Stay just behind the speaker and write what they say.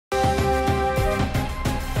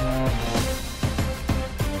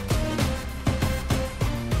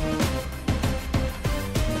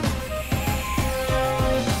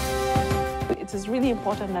really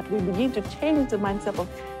important that we begin to change the mindset of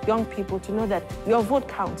young people to know that your vote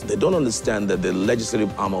counts. They don't understand that the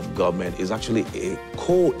legislative arm of government is actually a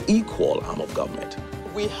co-equal arm of government.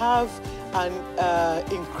 We have an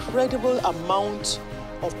incredible amount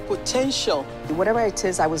of potential. Whatever it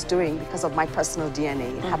is I was doing, because of my personal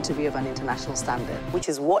DNA, it had to be of an international standard, which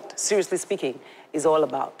is what, seriously speaking, is all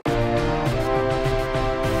about.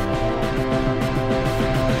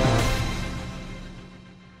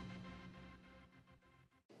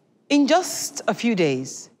 In just a few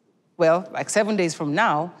days, well, like 7 days from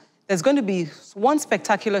now, there's going to be one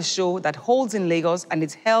spectacular show that holds in Lagos, and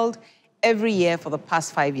it's held every year for the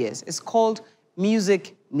past 5 years. It's called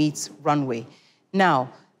Meets Runway. Now,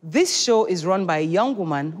 this show is run by a young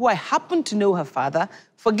woman who I happen to know her father.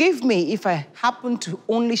 Forgive me if I happen to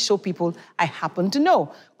only show people I happen to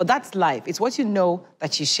know, but that's life. It's what you know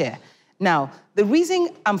that you share. Now, the reason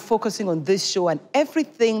I'm focusing on this show and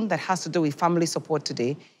everything that has to do with family support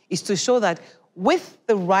today is to show that with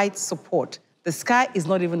the right support, the sky is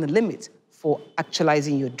not even the limit for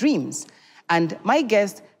actualizing your dreams. And my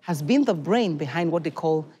guest has been the brain behind what they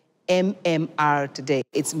call MMR today.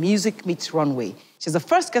 It's Music Meets Runway. She's the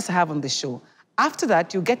first guest I have on the show. After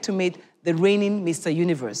that, you'll get to meet the reigning Mr.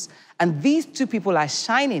 Universe. And these two people are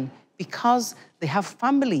shining because they have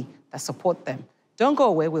family that support them. Don't go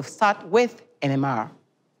away, we'll start with MMR.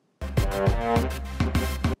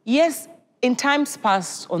 Yes, in times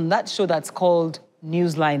past, on that show that's called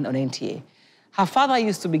Newsline on NTA, her father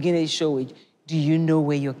used to begin a show with, "Do you know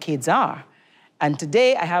where your kids are?" And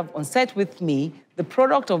today I have on set with me the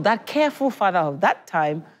product of that careful father of that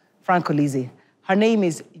time, Frank Olize. Her name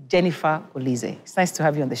is Jennifer Olize. It's nice to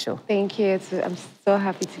have you on the show. Thank you. I'm so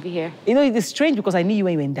happy to be here. You know, it's strange because I knew you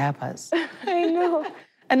when you were in diapers. I know.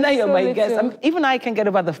 And now you're So my guest. little. Even I can get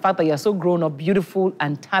over the fact that you're so grown up, beautiful,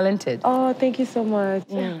 and talented. Oh, thank you so much.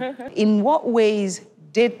 In what ways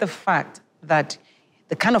did the fact that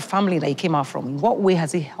the kind of family that you came out from, in what way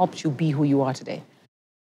has it helped you be who you are today?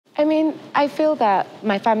 I mean, I feel that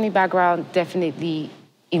my family background definitely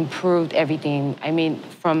improved everything. I mean,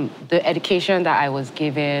 from the education that I was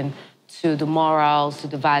given to the morals, to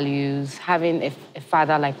the values, having a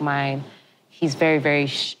father like mine. He's very, very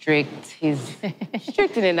strict. He's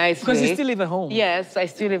strict in a nice way. Because you still live at home. Yes, I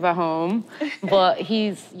still live at home. But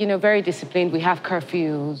he's, you know, very disciplined. We have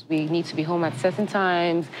curfews. We need to be home at certain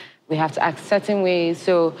times. We have to act certain ways.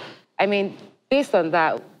 So, I mean, based on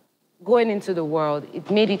that, going into the world,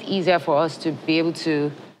 it made it easier for us to be able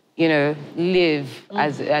to, you know, live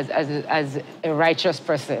as a righteous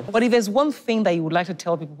person. But if there's one thing that you would like to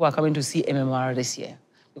tell people who are coming to see MMR this year,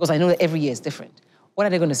 because I know that every year is different, what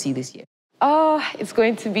are they going to see this year? Oh, it's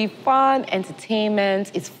going to be fun, entertainment.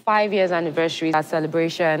 It's 5 years anniversary, our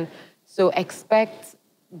celebration. So expect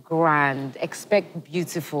grand, expect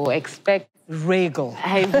beautiful, expect regal.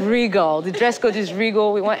 Regal. The dress code is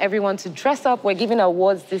regal. We want everyone to dress up. We're giving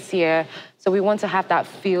awards this year. So we want to have that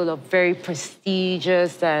feel of very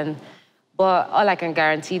prestigious but all I can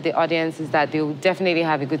guarantee the audience is that they will definitely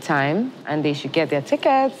have a good time and they should get their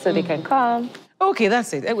tickets so they can come. Okay,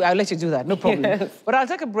 that's it. I'll let you do that, no problem. Yes. But I'll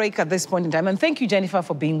take a break at this point in time. And thank you, Jennifer,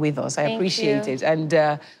 for being with us. I appreciate you. it.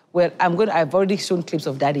 And well, I've already shown clips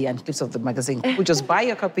of Daddy and clips of the magazine. We'll just buy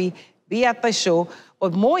your copy, be at the show.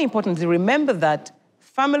 But more importantly, remember that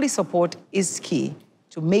family support is key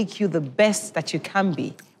to make you the best that you can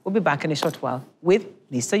be. We'll be back in a short while with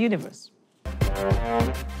Mr. Universe.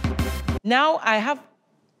 Now, I have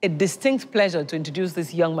a distinct pleasure to introduce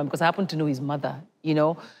this young man because I happen to know his mother, you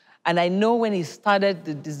know? And I know when he started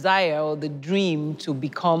the desire or the dream to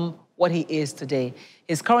become what he is today.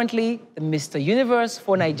 He's currently the Mr. Universe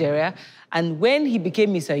for Nigeria. And when he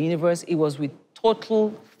became Mr. Universe, it was with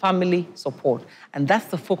total family support. And that's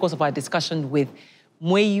the focus of our discussion with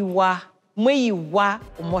Mueyiwa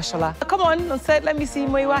Omatsola. Come on set, let me see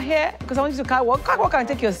Mueyiwa here, because I want you to catwalk and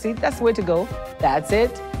take your seat. That's the way to go. That's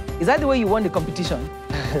it. Is that the way you won the competition?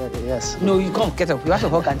 Yes. No, you can't get up. You have to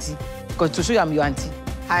hug auntie, because to show you I'm your auntie.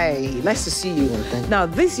 Hi, nice to see you. Yeah, thank you. Now,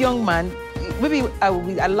 this young man, maybe I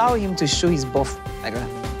will allow him to show his buff. Like that.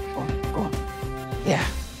 Go on. Yeah.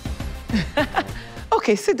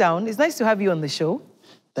 Okay, sit down. It's nice to have you on the show.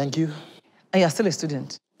 Thank you. And you're still a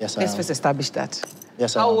student. Yes, I Let's am. first establish that.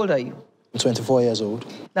 Yes, I am. How old are you? I'm 24 years old.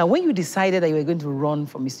 Now, when you decided that you were going to run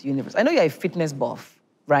for Mr. Universe, I know you're a fitness buff,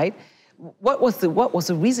 right? What was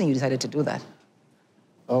the reason you decided to do that?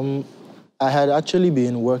 I had actually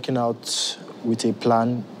been working out with a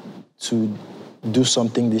plan to do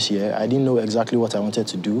something this year. I didn't know exactly what I wanted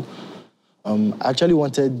to do. I actually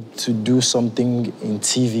wanted to do something in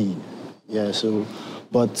TV. Yeah, so,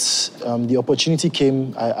 but the opportunity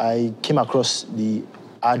came, I came across the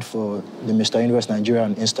ad for the Mr. Universe Nigeria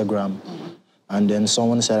on Instagram. And then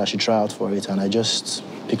someone said I should try out for it, and I just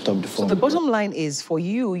picked up the phone. So the bottom line is, for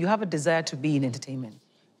you, you have a desire to be in entertainment.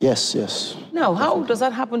 Yes, yes. Now, how does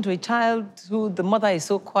that happen to a child who the mother is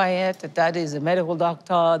so quiet, the dad is a medical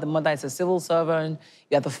doctor, the mother is a civil servant,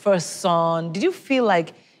 you are the first son? Did you feel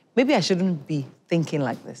like, maybe I shouldn't be thinking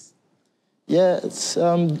like this? Yeah,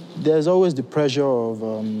 there's always the pressure of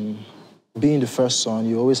being the first son.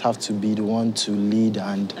 You always have to be the one to lead,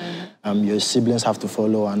 and your siblings have to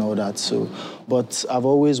follow and all that. So, but I've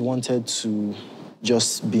always wanted to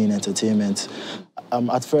just be in entertainment.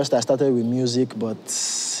 At first, I started with music, but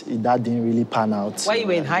that didn't really pan out. While you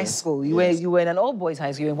were in high school, you were in an all-boys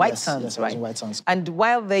high school, you were in White Sands, yes, right? I was in White Sands. And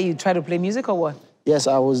while there, you tried to play music or what? Yes,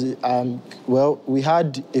 I was, well, we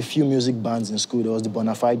had a few music bands in school. There was the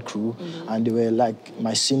Bonafide crew, and they were like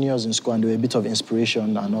my seniors in school, and they were a bit of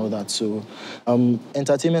inspiration and all that. So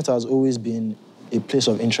entertainment has always been a place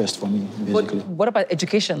of interest for me, basically. But what about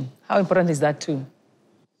education? How important is that too?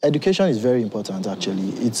 Education is very important, actually.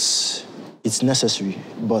 It's necessary,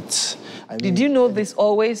 but I mean... Did you know this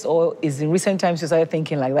always, or is in recent times you started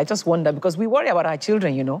thinking like that? I just wonder, because we worry about our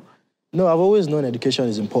children, you know? No, I've always known education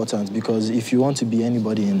is important, because if you want to be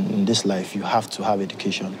anybody in this life, you have to have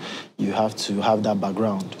education. You have to have that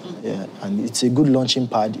background. Yeah, and it's a good launching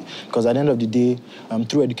pad, because at the end of the day,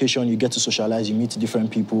 through education, you get to socialize, you meet different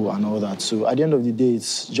people and all that. So at the end of the day,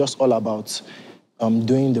 it's just all about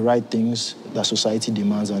doing the right things that society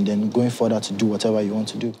demands, and then going further to do whatever you want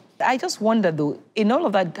to do. I just wonder, though, in all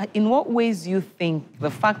of that, in what ways do you think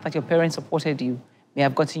the fact that your parents supported you may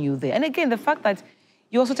have gotten you there? And again, the fact that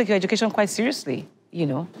you also take your education quite seriously, you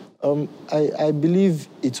know? I believe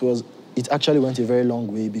it actually went a very long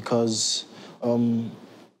way, because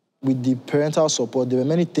with the parental support, there were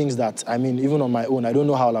many things that, I mean, even on my own, I don't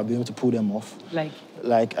know how I'll be able to pull them off.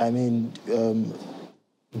 Like, I mean,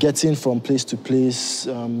 getting from place to place,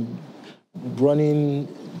 running,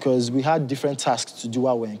 because we had different tasks to do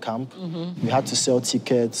while we were in camp. We had to sell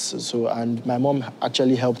tickets, and my mom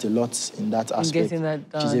actually helped a lot in that aspect. Getting that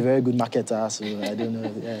done. She's a very good marketer, so I don't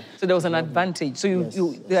know. Yeah. So there was an advantage. So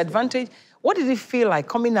the advantage, what did it feel like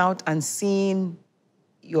coming out and seeing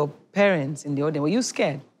your parents in the audience? Were you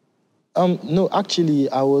scared? No, actually,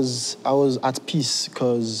 I was at peace,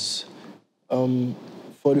 because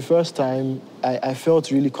for the first time, I felt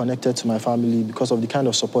really connected to my family because of the kind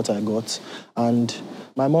of support I got. And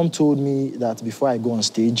my mom told me that before I go on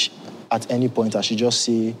stage, at any point, I should just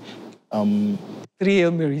say... 3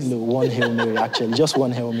 Hail Marys. No, 1 Hail Mary, actually, just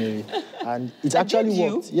 1 Hail Mary. And it actually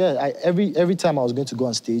worked. Yeah, every time I was going to go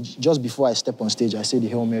on stage, just before I step on stage, I say the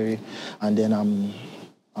Hail Mary, and then I'm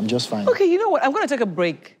just fine. Okay, you know what? I'm going to take a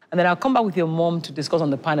break, and then I'll come back with your mom to discuss on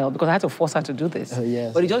the panel, because I had to force her to do this.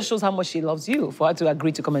 Yes. But it just shows how much she loves you, for her to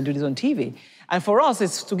agree to come and do this on TV. And for us,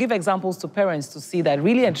 it's to give examples to parents to see that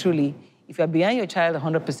really and truly, if you're behind your child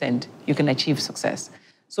 100%, you can achieve success.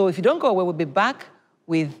 So if you don't go away, we'll be back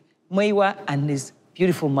with Mueyiwa and his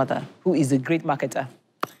beautiful mother, who is a great marketer.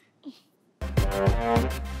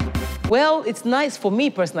 Well, it's nice for me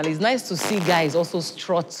personally. It's nice to see guys also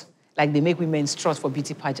strut like they make women strut for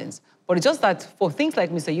beauty pageants. But it's just that for things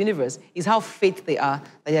like Mr. Universe, is how fit they are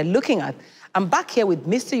that you're looking at. I'm back here with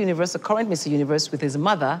Mr. Universe, the current Mr. Universe, with his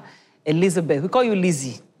mother, Elizabeth. We call you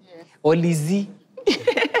Lizzie, or Lizzie.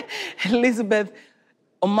 Elizabeth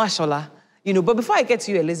Omatsola. You know, but before I get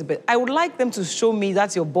to you, Elizabeth, I would like them to show me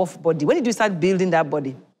that's your buff body. When did you start building that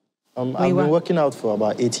body? I've been working out for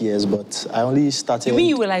about 8 years, but I only started... You mean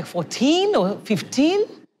you were like 14 or 15?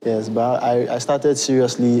 Yes, but I started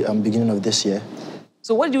seriously beginning of this year.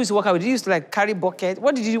 So what did you use to work out with? Did you used to like carry bucket?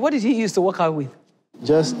 What did he use to work out with?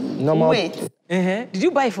 Just normal... Weight. Did you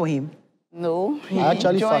buy for him? No. I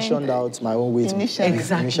actually fashioned out my own weight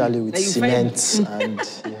initially with cement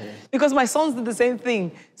and... Yeah. Because my sons did the same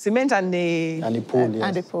thing. Cement and a... And a pole, yes.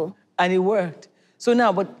 And a pole. And it worked. So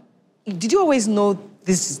now, but did you always know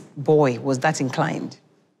this boy was that inclined?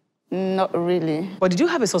 Not really. But did you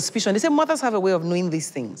have a suspicion? They say mothers have a way of knowing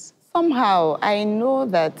these things. Somehow, I know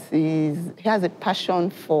that he has a passion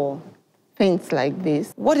for things like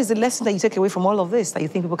this. What is the lesson that you take away from all of this that you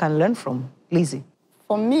think people can learn from, Lizzie?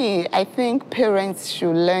 For me, I think parents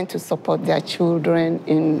should learn to support their children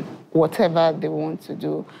in whatever they want to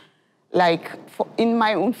do. Like, in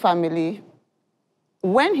my own family,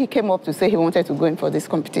 when he came up to say he wanted to go in for this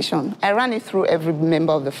competition, I ran it through every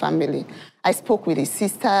member of the family. I spoke with his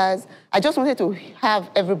sisters. I just wanted to have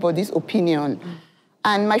everybody's opinion.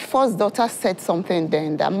 And my first daughter said something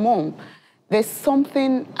then that, Mom, there's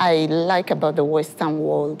something I like about the Western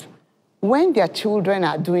world. When their children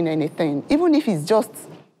are doing anything, even if it's just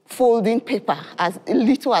folding paper, as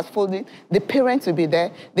little as folding, the parents will be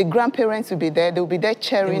there, the grandparents will be there, they'll be there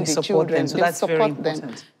cheering the children. So that's very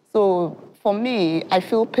important. So for me, I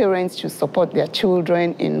feel parents should support their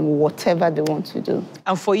children in whatever they want to do.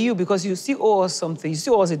 And for you, because you still owe us something, you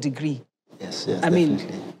still owe us a degree. Yes, I mean,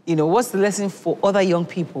 you know, what's the lesson for other young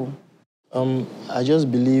people? I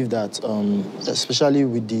just believe that, especially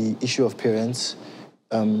with the issue of parents,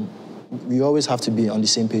 you always have to be on the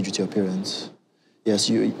same page with your parents. Yes,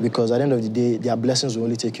 because at the end of the day, their blessings will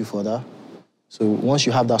only take you further. So once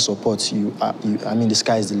you have that support, I mean, the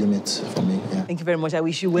sky is the limit for me. Yeah. Thank you very much. I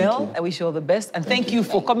wish you well. I wish you all the best. And thank you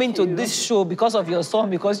for coming to this show because of your son,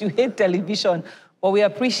 because you hate television. But we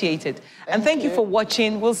appreciate it. And thank you for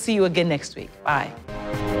watching. We'll see you again next week. Bye.